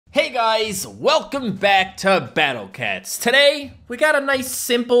Hey guys, welcome back to Battle Cats. Today, we got a nice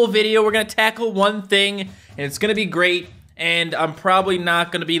simple video. We're gonna tackle one thing, and it's gonna be great, and I'm probably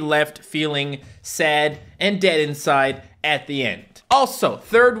not gonna be left feeling sad and dead inside at the end. Also,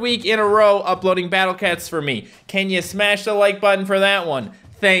 third week in a row uploading Battle Cats for me. Can you smash the like button for that one?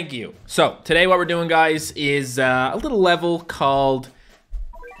 Thank you. So, today what we're doing, guys, is a little level called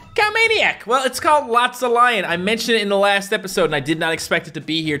Manic. Well, it's called Lots of Lion. I mentioned it in the last episode, and I did not expect it to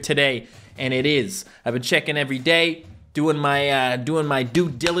be here today, and it is. I've been checking every day, doing my due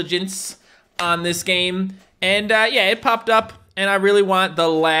diligence on this game, and yeah, it popped up, and I really want the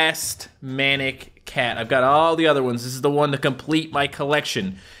last Manic cat. I've got all the other ones. This is the one to complete my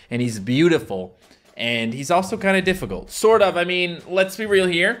collection, and he's beautiful, and he's also kind of difficult. Sort of. I mean, let's be real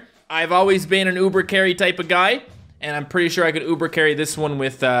here. I've always been an Uber carry type of guy, and I'm pretty sure I could Uber carry this one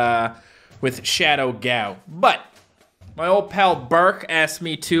with Shadow Gao. But my old pal Bark asked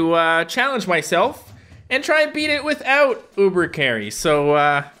me to challenge myself and try and beat it without Uber carry.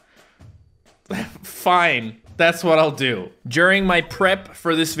 So fine, that's what I'll do. During my prep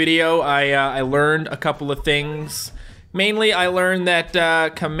for this video, I learned a couple of things. Mainly, I learned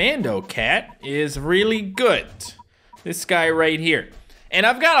that Commando Cat is really good. This guy right here. And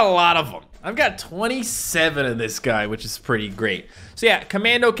I've got a lot of them. I've got 27 of this guy, which is pretty great. So yeah,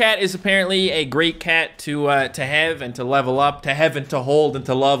 Commando Cat is apparently a great cat to have and to level up, to have and to hold and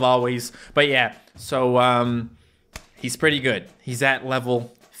to love always. But yeah, so he's pretty good. He's at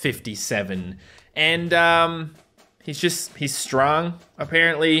level 57. And he's strong,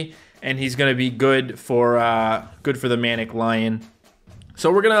 apparently, and he's gonna be good for the Manic Lion.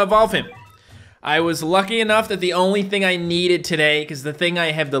 So we're gonna evolve him. I was lucky enough that the only thing I needed today, because the thing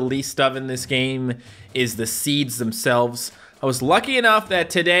I have the least of in this game is the seeds themselves. I was lucky enough that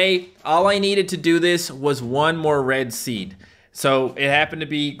today, all I needed to do this was one more red seed. So it happened to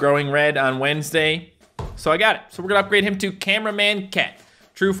be growing red on Wednesday, so I got it. So we're gonna upgrade him to Cameraman Cat.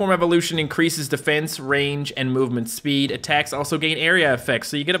 True form evolution increases defense, range, and movement speed. Attacks also gain area effects,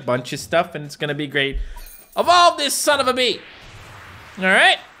 so you get a bunch of stuff and it's gonna be great. Evolve this son of a bee! All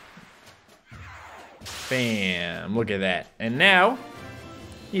right. Bam, look at that. And now,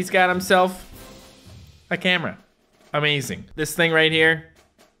 he's got himself a camera. Amazing. This thing right here,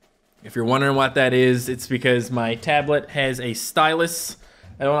 if you're wondering what that is, it's because my tablet has a stylus.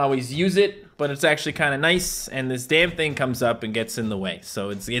 I don't always use it, but it's actually kind of nice, and this damn thing comes up and gets in the way, so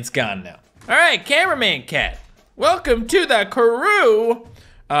it's gone now. All right, Cameraman Cat, welcome to the crew.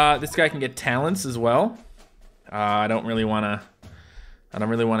 This guy can get talents as well. I don't really wanna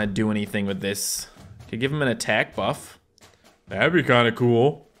do anything with this. Could give him an attack buff. That'd be kind of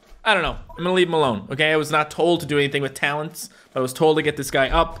cool. I don't know. I'm gonna leave him alone, okay? I was not told to do anything with talents, but I was told to get this guy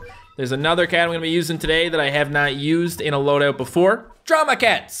up. There's another cat I'm gonna be using today that I have not used in a loadout before. Drama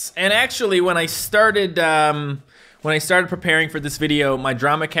Cats. And actually, when I started preparing for this video, my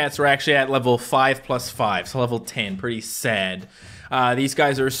Drama Cats were actually at level 5+5, so level 10. Pretty sad. These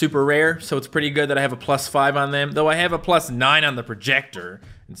guys are super rare, so it's pretty good that I have a +5 on them, though I have a +9 on the Projector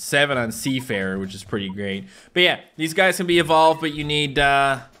and 7 on Seafarer, which is pretty great. But yeah, these guys can be evolved, but you need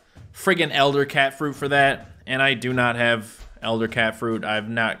friggin' Elder Cat Fruit for that, and I do not have Elder Cat Fruit. I've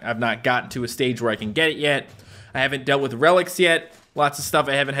not gotten to a stage where I can get it yet. I haven't dealt with relics yet. Lots of stuff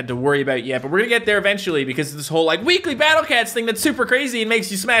I haven't had to worry about yet, but we're gonna get there eventually because of this whole like weekly Battle Cats thing that's super crazy and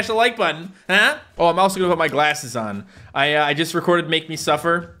makes you smash the like button, huh? Oh, I'm also gonna put my glasses on. I just recorded Make Me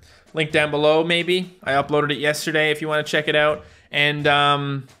Suffer, link down below maybe. I uploaded it yesterday if you wanna check it out. And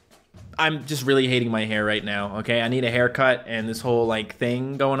I'm just really hating my hair right now, okay? I need a haircut, and this whole like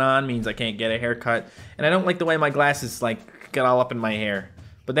thing going on means I can't get a haircut. And I don't like the way my glasses like get all up in my hair.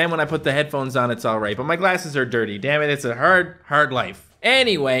 But then when I put the headphones on, it's all right. But my glasses are dirty. Damn it, it's a hard life.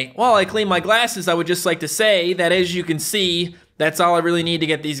 Anyway, while I clean my glasses, I would just like to say that as you can see, that's all I really need to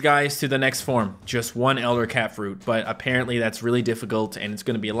get these guys to the next form. Just one Elder Cat Fruit. But apparently that's really difficult, and it's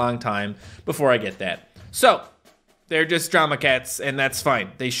gonna be a long time before I get that. So, they're just Drama Cats, and that's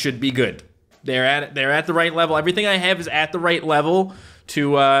fine. They should be good. They're at the right level. Everything I have is at the right level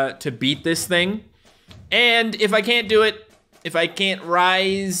to beat this thing. And if I can't do it, if I can't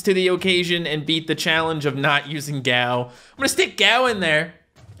rise to the occasion and beat the challenge of not using Gao, I'm gonna stick Gao in there,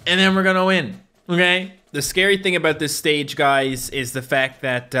 and then we're gonna win, okay? The scary thing about this stage, guys, is the fact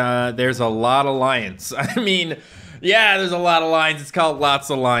that there's a lot of lions. I mean, yeah, there's a lot of lions. It's called Lots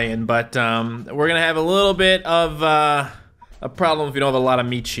of Lion, but we're gonna have a little bit of a problem if we don't have a lot of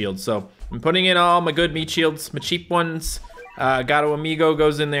meat shields. So I'm putting in all my good meat shields, my cheap ones. Gato Amigo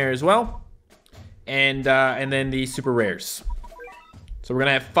goes in there as well, and then the super rares. So we're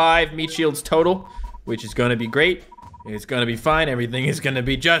gonna have 5 meat shields total, which is gonna be great. It's gonna be fine. Everything is gonna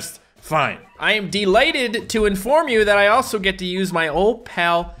be just fine. I am delighted to inform you that I also get to use my old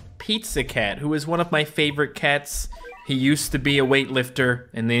pal Pizza Cat, who is one of my favorite cats. He used to be a weightlifter,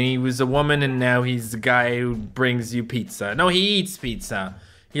 and then he was a woman, and now he's the guy who brings you pizza. No, he eats pizza.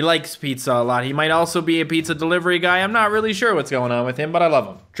 He likes pizza a lot. He might also be a pizza delivery guy. I'm not really sure what's going on with him, but I love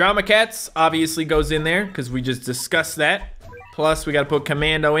him. Drama Cats obviously goes in there, because we just discussed that. Plus, we gotta put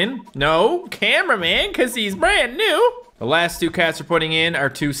Commando in. No, Cameraman, because he's brand new. The last two cats we're putting in are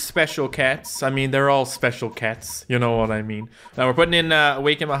two special cats. I mean, they're all special cats. You know what I mean. Now, we're putting in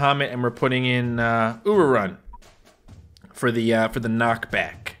Awaken Bahamut, and we're putting in Urarun for the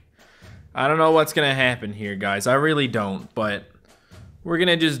knockback. I don't know what's gonna happen here, guys. I really don't, but we're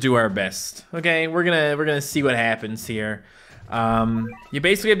gonna just do our best. Okay, we're gonna see what happens here. You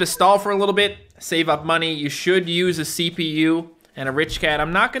basically have to stall for a little bit, save up money. You should use a CPU and a rich cat.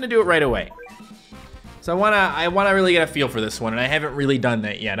 I'm not gonna do it right away. So I wanna really get a feel for this one, and I haven't really done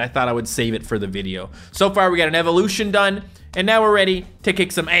that yet. I thought I would save it for the video. So far, we got an evolution done, and now we're ready to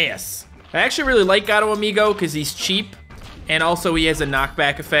kick some ass. I actually really like Gato Amigo because he's cheap, and also he has a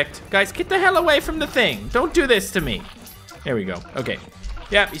knockback effect. Guys, get the hell away from the thing. Don't do this to me. There we go. Okay.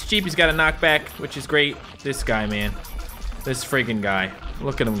 Yeah, he's cheap. He's got a knockback, which is great. This guy, man. This friggin' guy.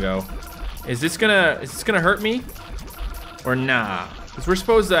 Look at him go. Is this gonna hurt me? Or nah? Because we're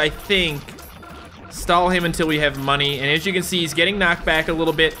supposed to, I think, stall him until we have money. And as you can see, he's getting knocked back a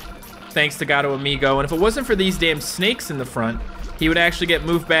little bit thanks to Gato Amigo. And if it wasn't for these damn snakes in the front, he would actually get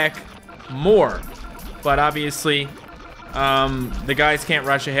moved back more. But obviously, the guys can't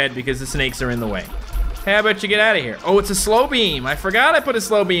rush ahead because the snakes are in the way. How about you get out of here? Oh, it's a slow beam. I forgot I put a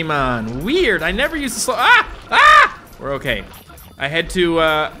slow beam on. Weird. I never used a slow. We're okay. I had to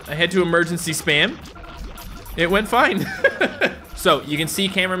emergency spam. It went fine. So you can see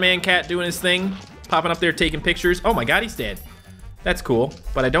Cameraman Cat doing his thing, popping up there taking pictures. Oh my God, he's dead. That's cool,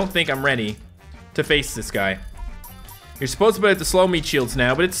 but I don't think I'm ready to face this guy. You're supposed to put out the slow meat shields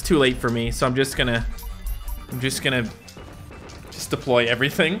now, but it's too late for me, so I'm just gonna deploy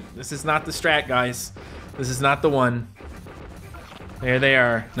everything. This is not the strat, guys. This is not the one. There they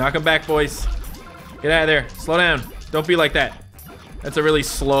are. Knock them back, boys. Get out of there. Slow down. Don't be like that. That's a really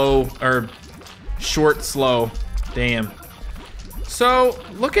slow, or short slow. Damn. So,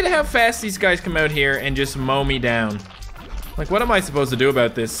 look at how fast these guys come out here and just mow me down. Like, what am I supposed to do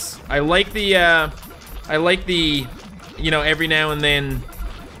about this? I like the, you know, every now and then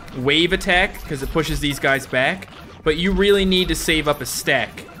wave attack, because it pushes these guys back. But you really need to save up a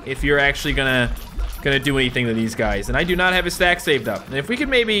stack if you're actually gonna do anything to these guys. And I do not have a stack saved up. And if we could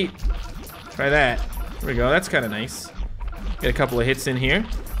maybe try that. There we go, that's kind of nice. Get a couple of hits in here.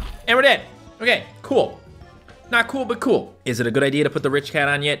 And we're dead. Okay, cool. Not cool, but cool. Is it a good idea to put the rich cat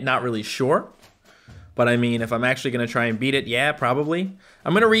on yet? Not really sure. But I mean, if I'm actually gonna try and beat it, yeah, probably.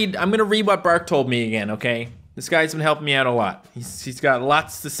 I'm gonna read what Bark told me again, okay? This guy's been helping me out a lot. He's got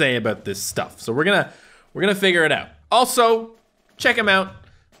lots to say about this stuff. So we're gonna figure it out. Also, check him out.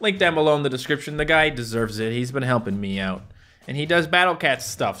 Link down below in the description. The guy deserves it. He's been helping me out. And he does Battle Cat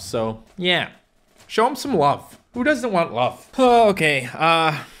stuff, so yeah. Show him some love. Who doesn't want love? Oh, okay,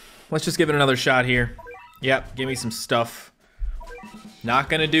 let's just give it another shot here. Yep, give me some stuff. Not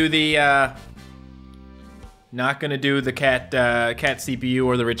gonna do the cat CPU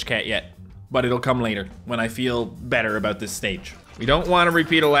or the rich cat yet. But it'll come later, when I feel better about this stage. We don't want to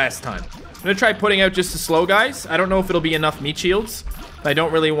repeat it last time. I'm gonna try putting out just the slow guys. I don't know if it'll be enough meat shields. I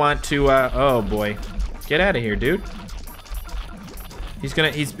don't really want to, oh boy. Get out of here, dude.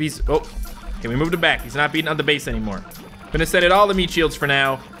 He's, oh. Okay, we moved him back. He's not beating on the base anymore. I'm gonna set it all the meat shields for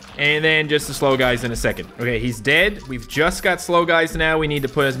now, and then just the slow guys in a second. Okay, he's dead. We've just got slow guys now. We need to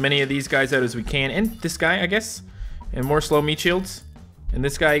put as many of these guys out as we can. And this guy, I guess. And more slow meat shields. And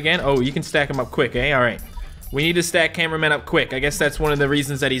this guy again. Oh, you can stack him up quick, eh? All right. We need to stack Cameraman up quick. I guess that's one of the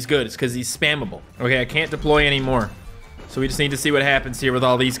reasons that he's good. It's because he's spammable. Okay, I can't deploy anymore. So we just need to see what happens here with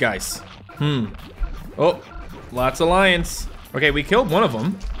all these guys. Oh, lots of lions. Okay, we killed one of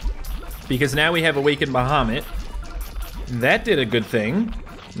them. Because now we have Awakened Bahamut. That did a good thing.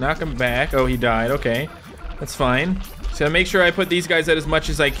 Knock him back. Oh, he died. Okay, that's fine. Just gotta make sure I put these guys out as much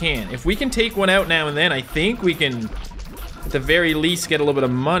as I can. If we can take one out now and then, I think we can, at the very least, get a little bit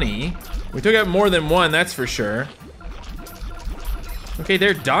of money. We took out more than one, that's for sure. Okay,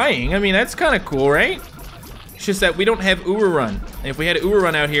 they're dying. I mean, that's kind of cool, right? It's just that we don't have Urarun. And if we had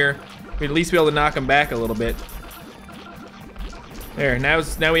Urarun out here, we'd at least be able to knock him back a little bit. There, now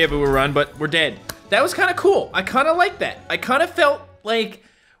we have Urarun, but we're dead. That was kind of cool. I kind of like that. I kind of felt like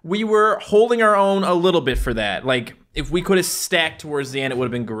we were holding our own a little bit for that. Like, if we could have stacked towards the end, it would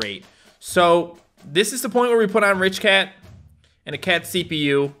have been great. So, This is the point where we put on Rich Cat and a cat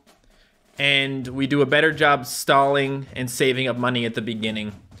CPU, and we do a better job stalling and saving up money at the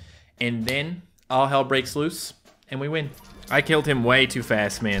beginning. And then all hell breaks loose, and we win. I killed him way too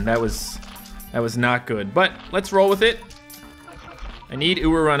fast, man. That was not good. But let's roll with it. I need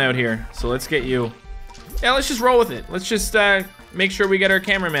Uber Run out here, so let's get you. Yeah, let's just roll with it. Let's just make sure we get our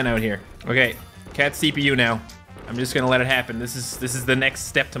cameraman out here. Okay, cat CPU now. I'm just gonna let it happen. This is the next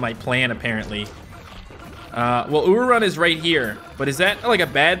step to my plan, apparently. Well, Uber Run is right here, but is that like a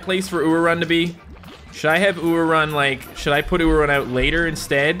bad place for Uber Run to be? Should I have Uber Run, like, should I put Uber Run out later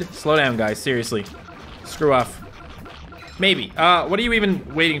instead? Slow down, guys, seriously. Screw off. Maybe. What are you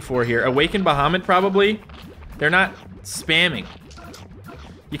even waiting for here? Awaken Bahamut, probably? They're not spamming.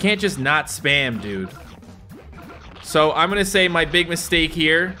 You can't just not spam, dude. So I'm gonna say my big mistake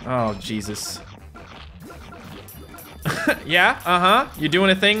here. Oh, Jesus. Yeah, uh-huh. You doing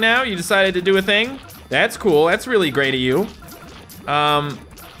a thing now? You decided to do a thing? That's cool. That's really great of you.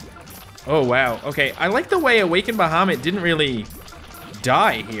 Oh, wow. Okay, I like the way Awaken Bahamut didn't really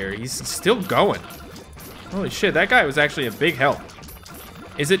die here. He's still going. Holy shit, that guy was actually a big help.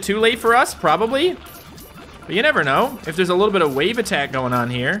 Is it too late for us? Probably. But you never know. If there's a little bit of wave attack going on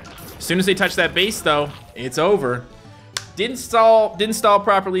here. As soon as they touch that base, though, it's over. Didn't stall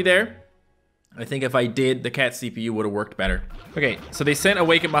properly there. I think if I did, the cat CPU would have worked better. Okay, so they sent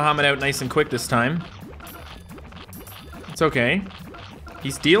Awaken Bahamut out nice and quick this time. It's okay.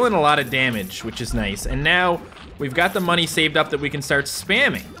 He's dealing a lot of damage, which is nice. And now we've got the money saved up that we can start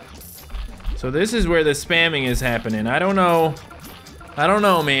spamming. So this is where the spamming is happening. I don't know,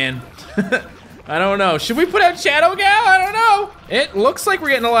 man. I don't know. Should we put out Shadow Gal? I don't know. It looks like we're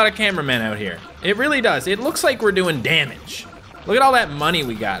getting a lot of cameramen out here. It really does. It looks like we're doing damage. Look at all that money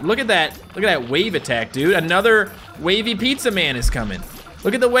we got. Look at that. Look at that wave attack, dude. Another wavy pizza man is coming.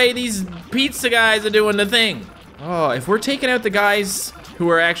 Look at the way these pizza guys are doing the thing. Oh, if we're taking out the guys who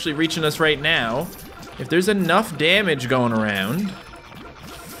are actually reaching us right now, if there's enough damage going around,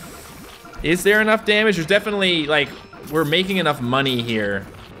 is there enough damage? There's definitely, like, we're making enough money here.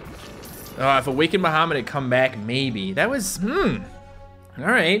 Oh, if Awaken Bahamut had come back, maybe. That was, all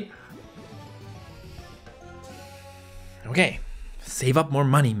right. Okay. Save up more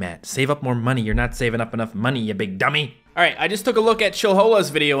money, Matt. Save up more money. You're not saving up enough money, you big dummy. All right, I just took a look at Chillhola's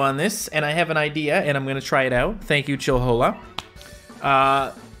video on this, and I have an idea, and I'm gonna try it out. Thank you, Chillhola.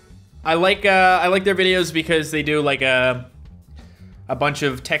 I like their videos because they do like a bunch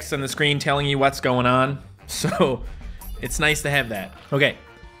of text on the screen telling you what's going on. So it's nice to have that. Okay,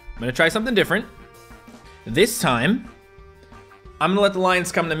 I'm gonna try something different. This time, I'm gonna let the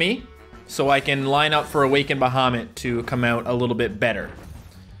lions come to me, so I can line up for Awaken Bahamut to come out a little bit better.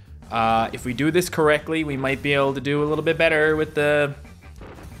 If we do this correctly, we might be able to do a little bit better with the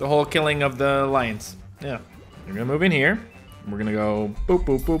whole killing of the lions. Yeah, we're gonna move in here. We're gonna go boop,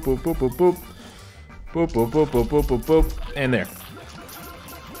 boop, boop, boop, boop, boop, boop. Boop, boop, boop, boop, boop, boop, boop, and there.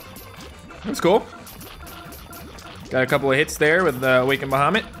 That's cool. Got a couple of hits there with Awaken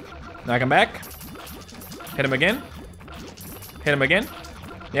Bahamut. Knock him back. Hit him again. Hit him again.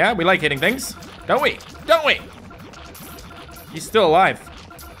 Yeah, we like hitting things. Don't we? Don't we? He's still alive.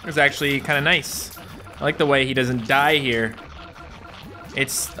 It's actually kind of nice. I like the way he doesn't die here.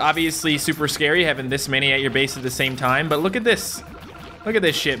 It's obviously super scary having this many at your base at the same time, but look at this. Look at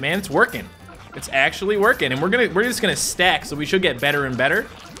this shit, man. It's working. It's actually working, and we're just gonna stack, so we should get better and better.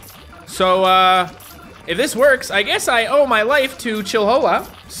 So, if this works, I guess I owe my life to Chillhola,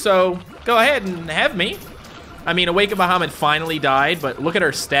 so go ahead and have me. I mean, Awaken Bahamut finally died, but look at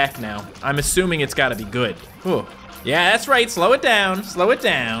our stack now. I'm assuming it's gotta be good. Ooh. Yeah, that's right, slow it down, slow it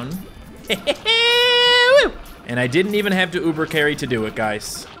down. And I didn't even have to Uber carry to do it,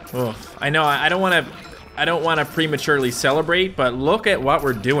 guys. Oof. I know, I don't wanna prematurely celebrate, but look at what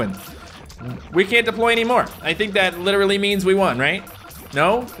we're doing. We can't deploy anymore. I think that literally means we won, right?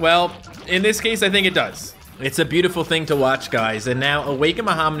 No? Well, in this case, I think it does. It's a beautiful thing to watch, guys. And now Awaken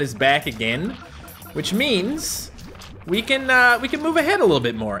Bahamut is back again, which means we can move ahead a little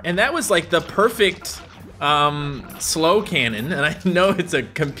bit more. And that was like the perfect slow cannon. And I know it's a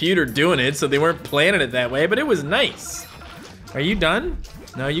computer doing it, so they weren't planning it that way, but it was nice. Are you done?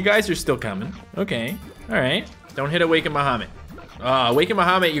 No, you guys are still coming. Okay, all right. Don't hit Awaken Bahamut. Awaken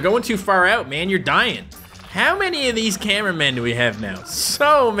Bahamut, you're going too far out, man. You're dying. How many of these cameramen do we have now?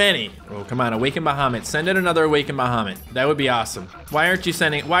 So many. Oh, come on, Awaken Bahamut. Send out another Awaken Bahamut. That would be awesome. Why are you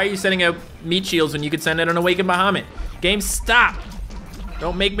sending out meat shields when you could send out an Awaken Bahamut? Game, stop.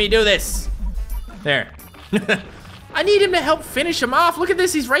 Don't make me do this. There. I need him to help finish him off. Look at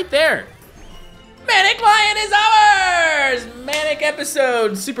this, he's right there. Manic Lion is ours! Manic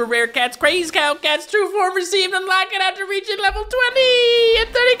episode. Super rare cats, crazy cow cats, true form received, unlock it after reaching level 20. And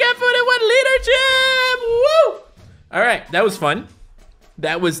 30 cat food and 1 leadership. Woo! All right, that was fun.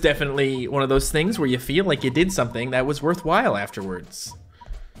 That was definitely one of those things where you feel like you did something that was worthwhile afterwards.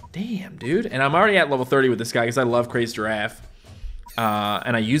 Damn, dude. And I'm already at level 30 with this guy because I love Crazed Giraffe.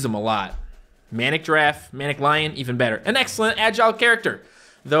 And I use him a lot. Manic Giraffe, Manic Lion, even better. An excellent agile character.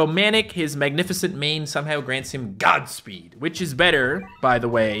 Though Manic, his magnificent mane somehow grants him Godspeed, which is better, by the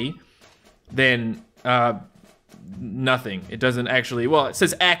way, than nothing. It doesn't actually, well, it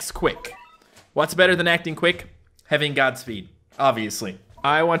says acts quick. What's better than acting quick? Having Godspeed, obviously.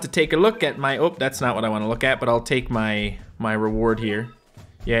 I want to take a look at my, oh, that's not what I want to look at, but I'll take my reward here.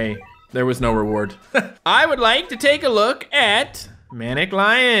 Yay, there was no reward. I would like to take a look at Manic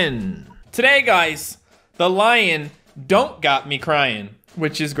Lion. Today, guys, the lion don't got me crying,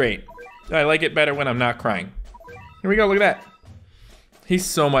 which is great. I like it better when I'm not crying. Here we go, look at that. He's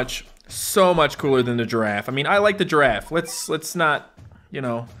so much cooler than the giraffe. I mean, I like the giraffe. Let's not, you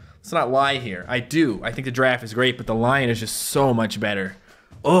know, let's not lie here. I do. I think the giraffe is great, but the lion is just so much better.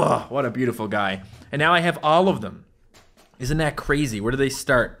 Oh, what a beautiful guy. And now I have all of them. Isn't that crazy? Where do they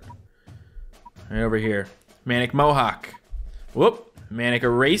start? Right over here. Manic Mohawk. Whoop. Manic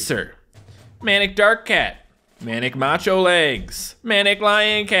Eraser. Manic Dark Cat. Manic Macho Legs. Manic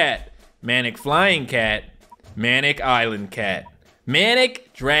Lion Cat. Manic Flying Cat. Manic Island Cat.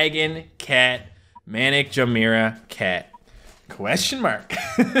 Manic Dragon Cat. Manic Jamira Cat. Question mark.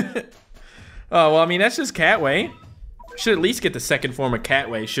 Oh, well, I mean, that's just Catway. Should at least get the second form of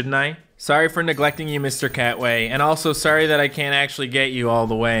Catway, shouldn't I? Sorry for neglecting you, Mr. Catway. And also sorry that I can't actually get you all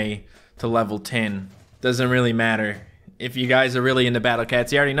the way to level 10. Doesn't really matter. If you guys are really into Battle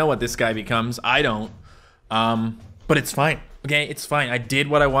Cats, you already know what this guy becomes. I don't. But it's fine. Okay, it's fine. I did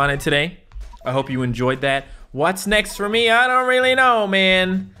what I wanted today. I hope you enjoyed that. What's next for me? I don't really know,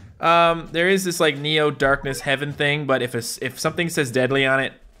 man. There is this like Neo Darkness Heaven thing, but if something says deadly on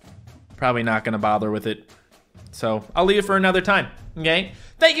it, probably not gonna bother with it. So I'll leave it for another time, okay?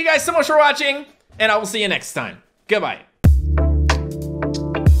 Thank you guys so much for watching, and I will see you next time. Goodbye.